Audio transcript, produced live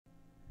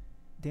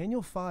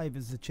Daniel 5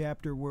 is the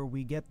chapter where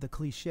we get the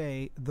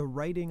cliche, the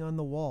writing on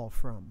the wall,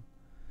 from.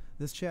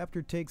 This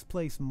chapter takes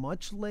place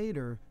much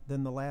later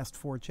than the last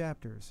 4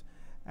 chapters.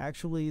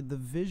 Actually, the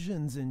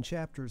visions in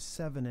chapters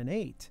 7 and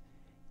 8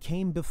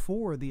 came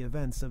before the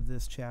events of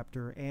this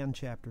chapter and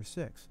chapter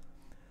 6.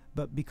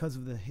 But because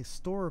of the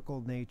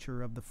historical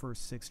nature of the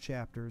first 6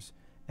 chapters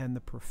and the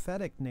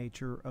prophetic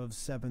nature of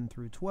 7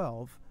 through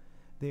 12,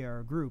 they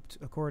are grouped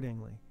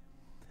accordingly.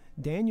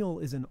 Daniel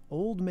is an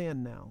old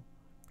man now.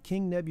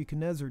 King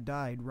Nebuchadnezzar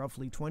died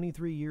roughly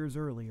 23 years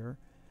earlier,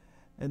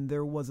 and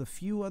there was a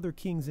few other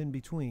kings in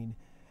between,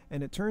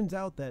 and it turns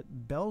out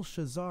that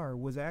Belshazzar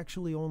was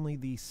actually only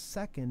the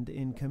second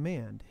in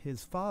command.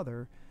 His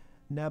father,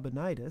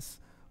 Nabonidus,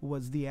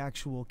 was the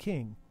actual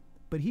king,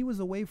 but he was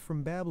away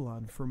from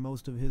Babylon for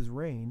most of his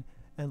reign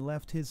and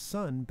left his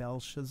son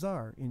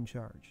Belshazzar in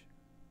charge.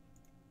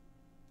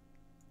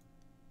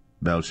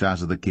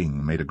 Belshazzar the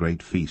king made a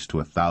great feast to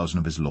 1,000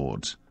 of his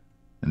lords,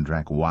 and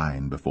drank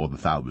wine before the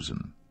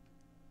 1,000.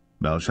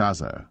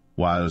 Belshazzar,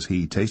 whiles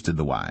he tasted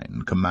the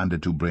wine,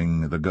 commanded to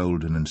bring the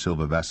golden and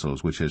silver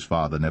vessels which his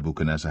father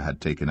Nebuchadnezzar had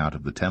taken out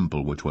of the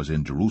temple which was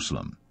in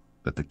Jerusalem,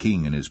 that the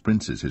king and his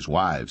princes, his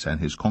wives, and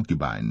his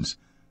concubines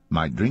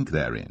might drink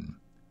therein.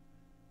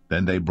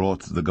 Then they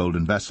brought the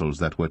golden vessels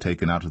that were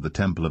taken out of the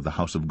temple of the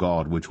house of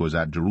God which was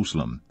at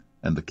Jerusalem,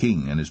 and the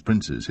king and his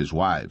princes, his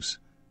wives,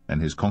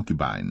 and his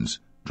concubines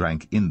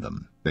drank in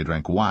them. They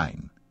drank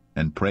wine,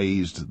 and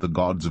praised the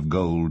gods of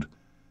gold,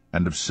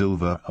 and of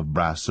silver, of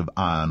brass, of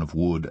iron, of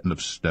wood, and of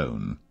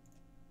stone.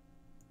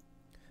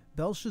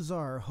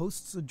 Belshazzar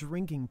hosts a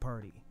drinking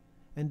party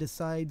and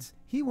decides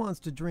he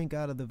wants to drink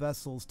out of the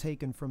vessels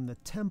taken from the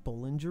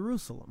temple in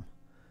Jerusalem.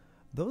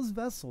 Those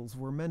vessels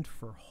were meant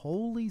for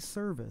holy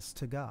service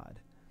to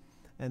God,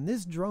 and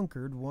this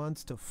drunkard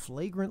wants to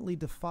flagrantly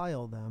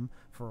defile them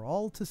for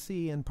all to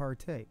see and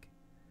partake.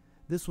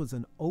 This was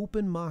an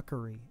open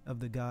mockery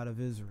of the God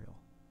of Israel.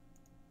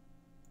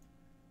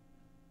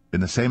 In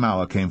the same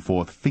hour came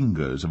forth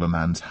fingers of a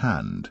man's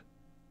hand,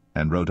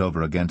 and wrote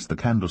over against the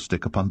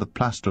candlestick upon the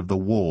plaster of the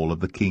wall of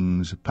the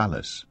king's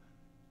palace.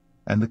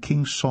 And the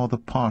king saw the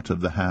part of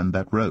the hand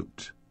that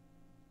wrote.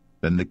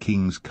 Then the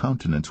king's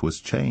countenance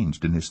was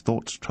changed, and his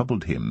thoughts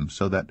troubled him,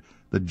 so that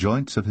the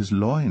joints of his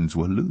loins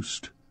were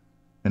loosed,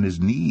 and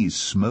his knees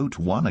smote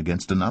one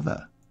against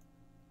another.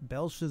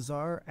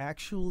 Belshazzar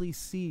actually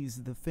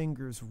sees the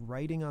fingers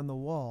writing on the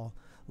wall,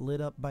 lit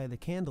up by the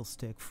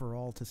candlestick for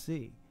all to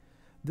see.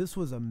 This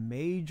was a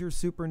major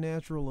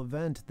supernatural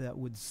event that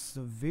would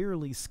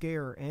severely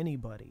scare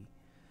anybody.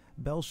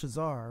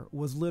 Belshazzar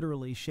was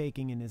literally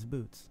shaking in his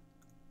boots.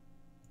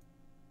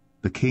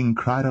 The king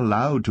cried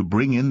aloud to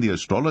bring in the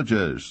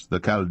astrologers, the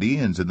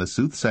Chaldeans, and the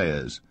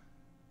soothsayers.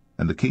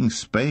 And the king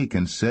spake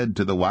and said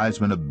to the wise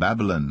men of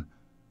Babylon,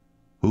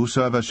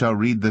 Whosoever shall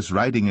read this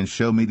writing and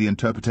show me the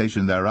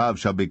interpretation thereof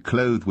shall be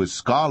clothed with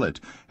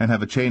scarlet, and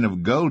have a chain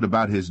of gold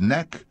about his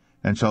neck,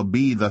 and shall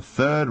be the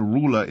 3rd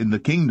ruler in the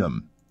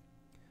kingdom.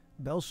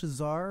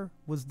 Belshazzar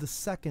was the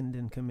second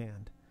in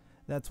command.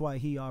 That's why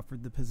he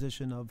offered the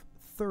position of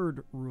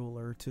 3rd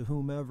ruler to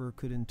whomever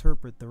could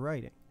interpret the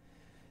writing.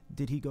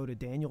 Did he go to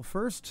Daniel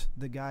first,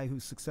 the guy who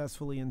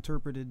successfully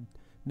interpreted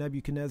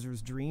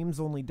Nebuchadnezzar's dreams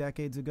only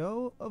decades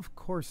ago? Of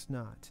course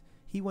not.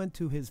 He went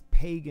to his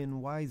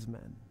pagan wise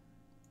men.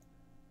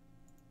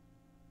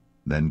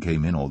 Then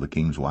came in all the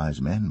king's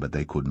wise men, but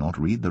they could not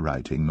read the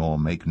writing, nor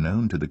make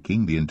known to the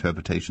king the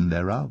interpretation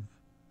thereof.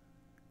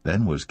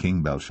 Then was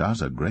King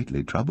Belshazzar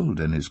greatly troubled,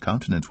 and his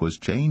countenance was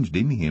changed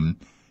in him,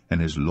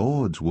 and his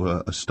lords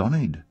were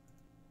astonished.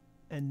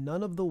 And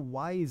none of the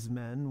wise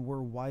men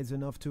were wise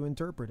enough to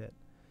interpret it.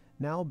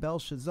 Now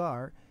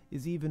Belshazzar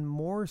is even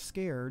more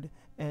scared,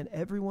 and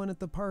everyone at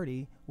the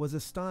party was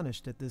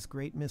astonished at this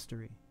great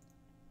mystery.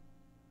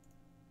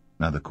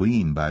 Now the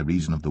queen, by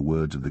reason of the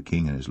words of the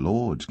king and his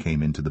lords,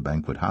 came into the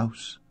banquet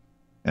house.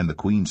 And the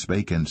queen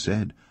spake and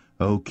said,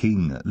 O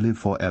king, live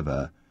for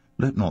ever.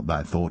 Let not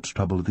thy thoughts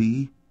trouble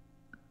thee,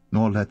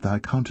 nor let thy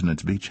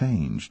countenance be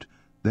changed.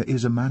 There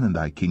is a man in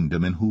thy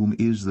kingdom in whom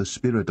is the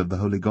spirit of the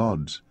holy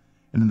gods.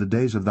 And in the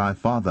days of thy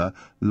father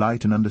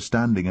light and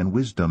understanding and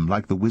wisdom,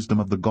 like the wisdom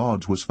of the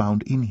gods, was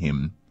found in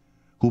him,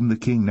 whom the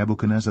king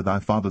Nebuchadnezzar thy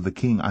father, the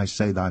king, I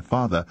say thy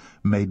father,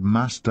 made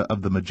master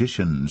of the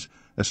magicians,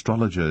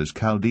 astrologers,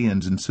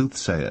 Chaldeans, and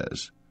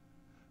soothsayers.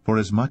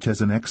 Forasmuch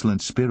as an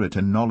excellent spirit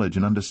and knowledge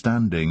and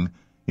understanding,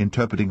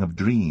 interpreting of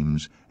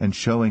dreams, and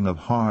showing of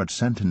hard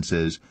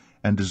sentences,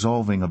 and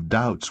dissolving of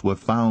doubts were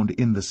found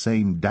in the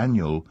same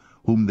Daniel,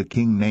 whom the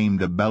king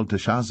named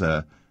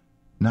Belteshazzar.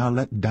 Now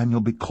let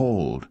Daniel be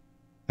called,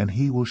 and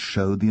he will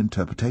show the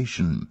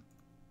interpretation.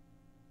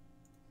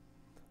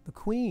 The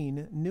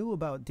queen knew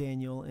about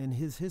Daniel and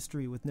his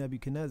history with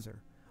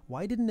Nebuchadnezzar.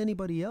 Why didn't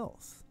anybody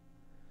else?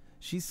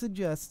 She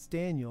suggests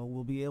Daniel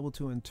will be able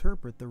to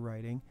interpret the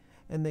writing,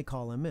 and they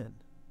call him in.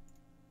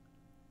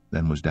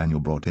 Then was Daniel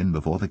brought in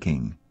before the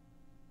king.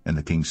 And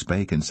the king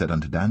spake and said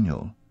unto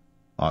Daniel,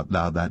 Art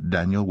thou that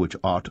Daniel which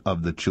art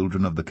of the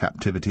children of the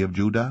captivity of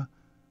Judah,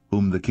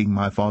 whom the king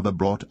my father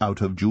brought out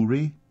of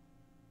Jewry?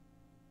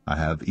 I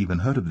have even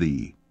heard of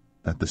thee,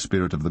 that the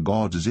spirit of the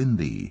gods is in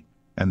thee,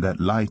 and that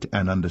light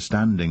and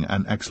understanding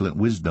and excellent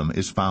wisdom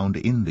is found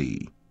in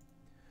thee.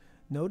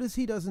 Notice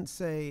he doesn't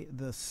say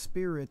the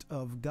Spirit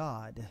of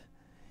God.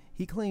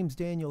 He claims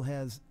Daniel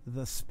has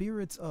the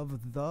spirits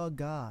of the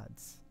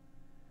gods.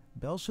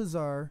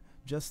 Belshazzar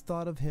just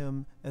thought of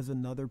him as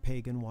another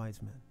pagan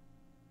wise man.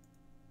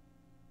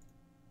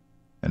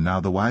 And now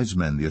the wise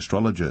men, the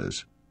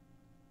astrologers,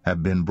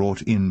 have been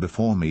brought in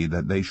before me,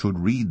 that they should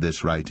read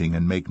this writing,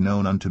 and make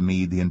known unto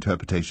me the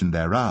interpretation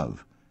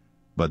thereof.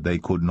 But they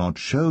could not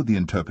show the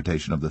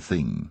interpretation of the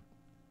thing.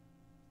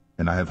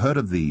 And I have heard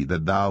of thee,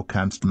 that thou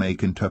canst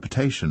make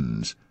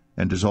interpretations,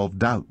 and dissolve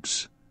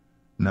doubts.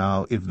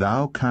 Now if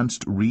thou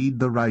canst read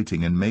the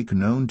writing, and make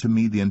known to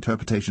me the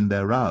interpretation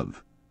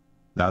thereof,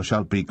 thou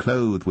shalt be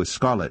clothed with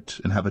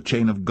scarlet, and have a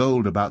chain of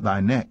gold about thy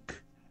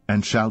neck,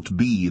 and shalt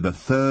be the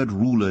third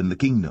ruler in the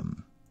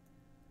kingdom.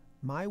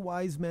 My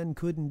wise men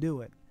couldn't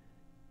do it.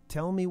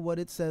 Tell me what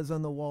it says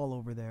on the wall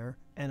over there,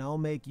 and I'll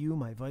make you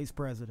my vice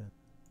president.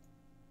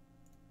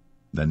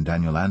 Then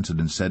Daniel answered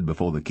and said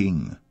before the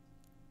king,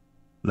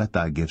 Let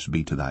thy gifts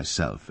be to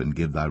thyself, and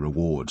give thy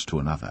rewards to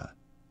another.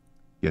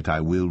 Yet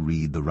I will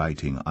read the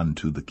writing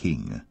unto the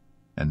king,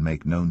 and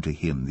make known to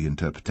him the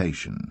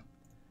interpretation.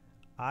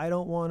 I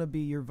don't want to be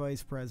your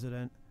vice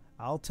president.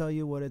 I'll tell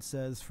you what it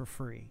says for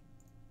free.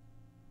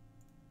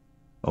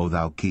 O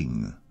thou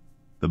king,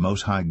 the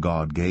Most High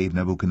God gave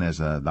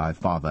Nebuchadnezzar thy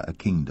father a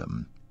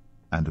kingdom,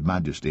 and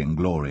majesty, and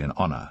glory, and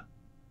honor.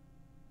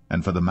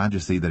 And for the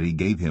majesty that he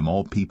gave him,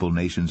 all people,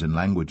 nations, and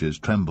languages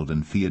trembled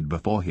and feared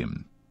before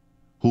him.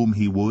 Whom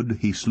he would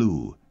he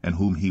slew, and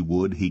whom he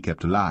would he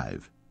kept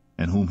alive,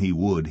 and whom he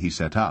would he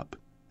set up,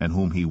 and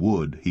whom he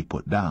would he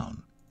put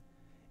down.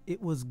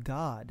 It was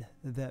God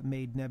that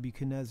made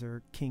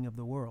Nebuchadnezzar king of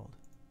the world.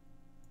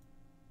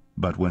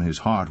 But when his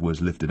heart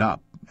was lifted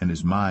up, and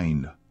his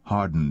mind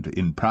hardened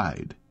in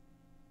pride,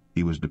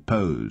 he was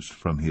deposed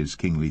from his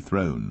kingly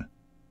throne,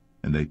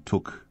 and they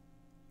took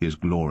his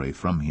glory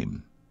from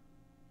him.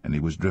 And he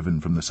was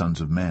driven from the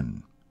sons of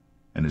men,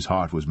 and his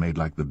heart was made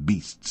like the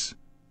beasts,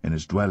 and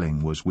his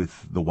dwelling was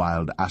with the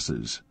wild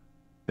asses.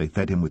 They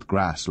fed him with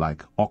grass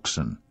like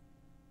oxen,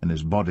 and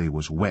his body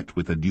was wet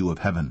with the dew of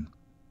heaven,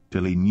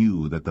 till he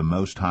knew that the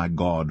Most High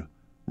God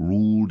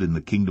ruled in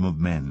the kingdom of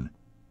men,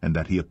 and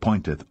that he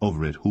appointeth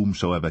over it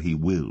whomsoever he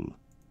will.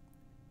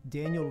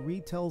 Daniel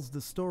retells the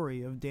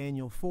story of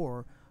Daniel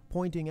 4,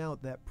 pointing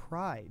out that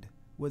pride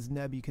was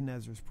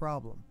Nebuchadnezzar's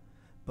problem,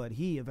 but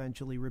he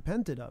eventually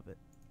repented of it.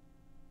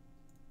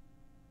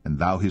 And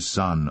thou his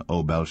son,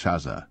 O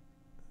Belshazzar,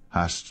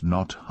 hast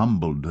not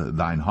humbled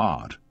thine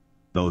heart,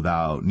 though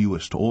thou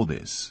knewest all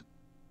this,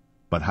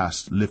 but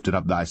hast lifted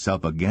up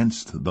thyself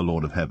against the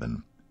Lord of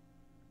heaven.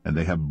 And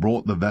they have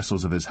brought the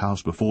vessels of his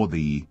house before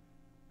thee,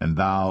 and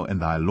thou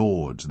and thy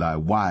lords, thy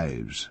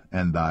wives,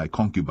 and thy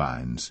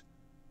concubines,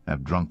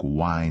 have drunk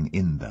wine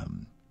in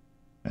them.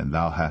 And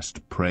thou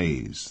hast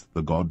praised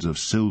the gods of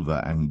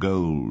silver and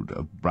gold,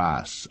 of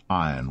brass,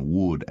 iron,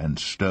 wood, and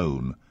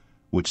stone,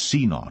 which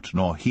see not,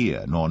 nor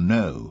hear, nor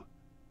know,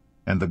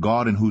 and the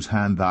God in whose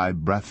hand thy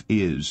breath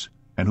is,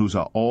 and whose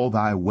are all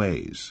thy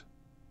ways,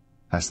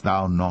 hast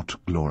thou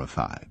not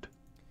glorified.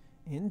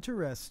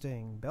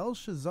 Interesting.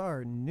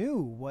 Belshazzar knew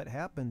what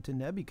happened to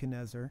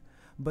Nebuchadnezzar,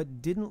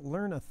 but didn't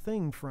learn a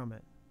thing from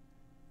it.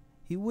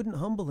 He wouldn't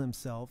humble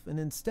himself, and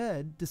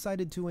instead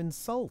decided to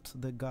insult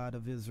the God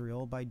of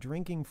Israel by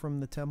drinking from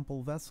the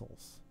temple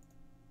vessels.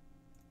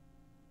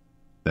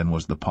 Then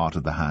was the part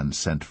of the hand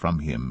sent from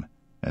him,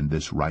 and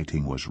this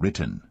writing was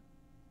written.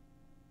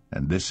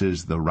 And this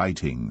is the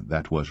writing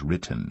that was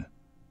written: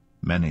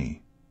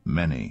 Mene,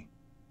 Mene,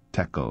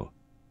 Tekel,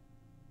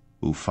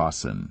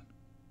 Upharsin.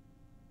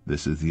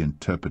 This is the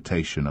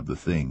interpretation of the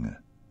thing.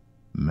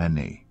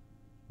 Mene,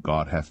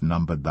 God hath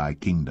numbered thy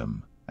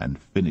kingdom, and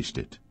finished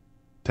it.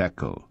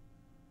 Tekel,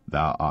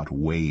 thou art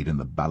weighed in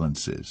the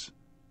balances,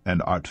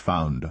 and art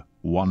found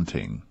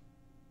wanting.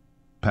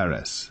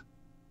 Peres,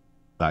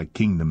 thy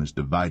kingdom is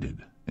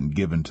divided, and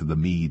given to the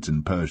Medes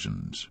and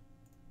Persians.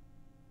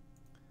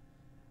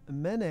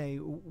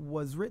 Mene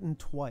was written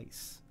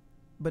twice,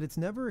 but it's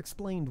never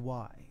explained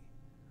why.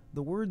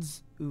 The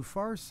words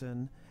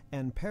Upharsin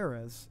and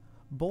Peres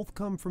both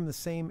come from the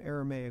same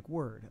Aramaic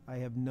word. I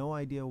have no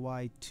idea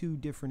why two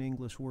different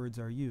English words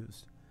are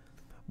used.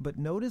 But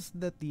notice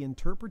that the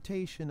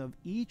interpretation of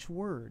each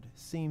word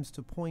seems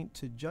to point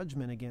to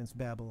judgment against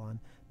Babylon,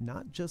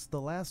 not just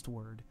the last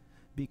word,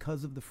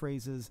 because of the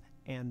phrases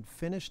 "and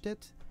finished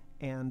it"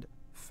 and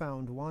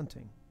 "found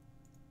wanting."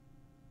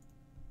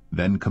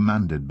 Then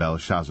commanded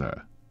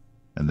Belshazzar,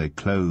 and they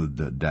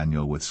clothed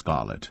Daniel with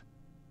scarlet,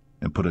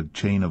 and put a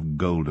chain of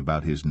gold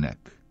about his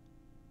neck,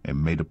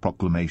 and made a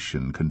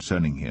proclamation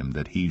concerning him,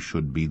 that he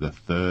should be the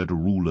third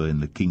ruler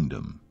in the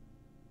kingdom.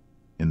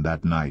 In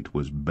that night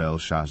was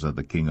Belshazzar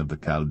the king of the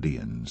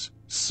Chaldeans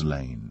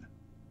slain.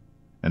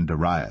 And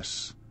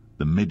Darius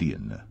the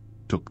Median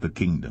took the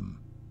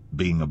kingdom,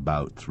 being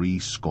about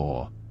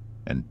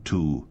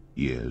 62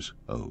 years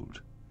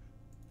old.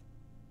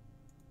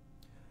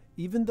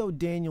 Even though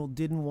Daniel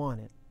didn't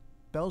want it,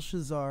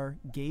 Belshazzar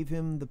gave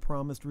him the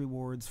promised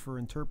rewards for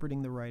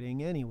interpreting the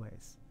writing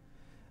anyways.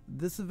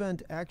 This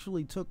event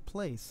actually took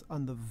place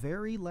on the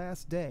very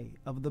last day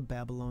of the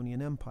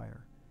Babylonian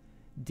Empire.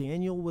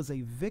 Daniel was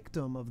a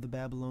victim of the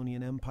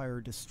Babylonian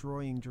Empire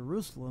destroying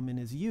Jerusalem in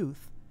his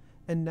youth,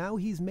 and now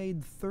he's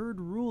made third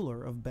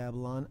ruler of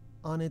Babylon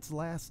on its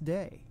last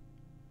day.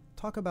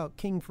 Talk about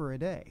king for a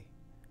day.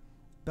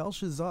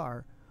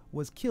 Belshazzar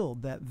was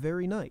killed that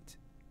very night,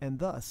 and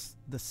thus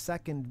the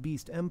second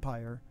beast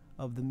empire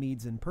of the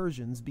Medes and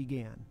Persians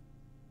began.